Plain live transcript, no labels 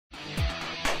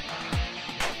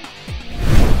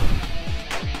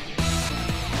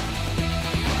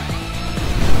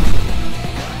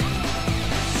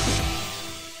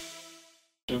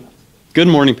Good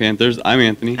morning, Panthers. I'm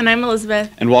Anthony. And I'm Elizabeth.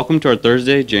 And welcome to our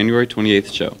Thursday, January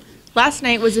 28th show. Last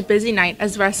night was a busy night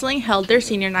as wrestling held their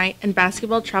senior night and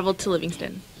basketball traveled to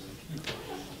Livingston.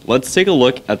 Let's take a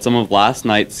look at some of last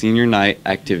night's senior night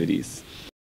activities.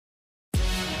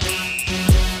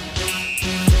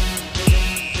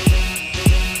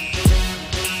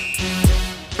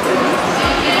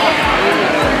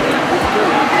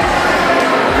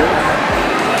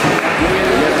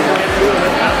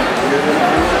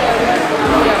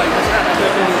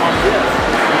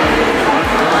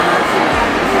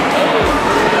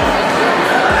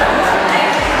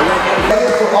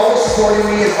 Supporting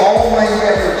me in all my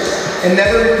endeavors and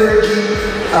never encouraging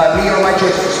me or my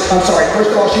choices. I'm sorry, first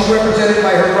of all, she's represented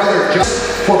by her brother, John,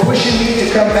 for pushing me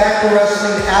to come back to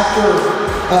wrestling after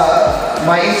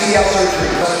my ACL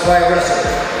surgery by a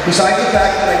wrestler. Besides the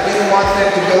fact that I didn't want them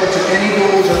to go to any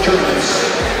duels or tournaments,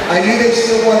 I knew they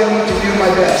still wanted me to do my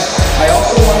best. I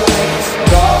also want to thank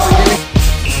God for giving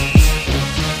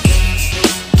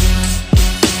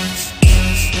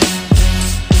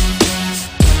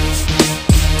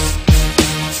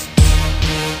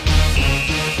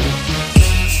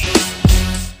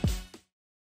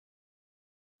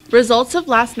Results of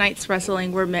last night's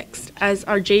wrestling were mixed, as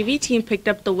our JV team picked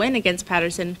up the win against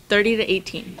Patterson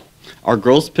 30-18. Our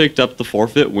girls picked up the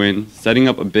forfeit win, setting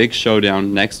up a big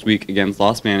showdown next week against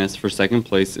Los Manis for second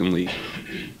place in league.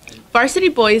 Varsity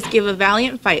boys gave a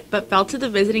valiant fight but fell to the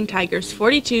visiting Tigers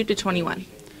 42-21.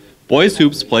 Boys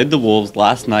hoops played the Wolves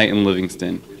last night in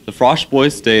Livingston. The Frosh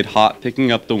boys stayed hot, picking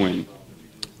up the win.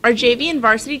 Our JV and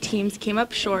varsity teams came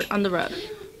up short on the road.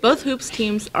 Both hoops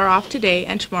teams are off today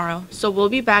and tomorrow, so we'll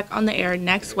be back on the air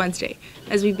next Wednesday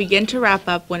as we begin to wrap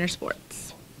up winter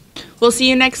sports. We'll see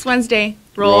you next Wednesday.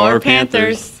 Roar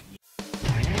Panthers!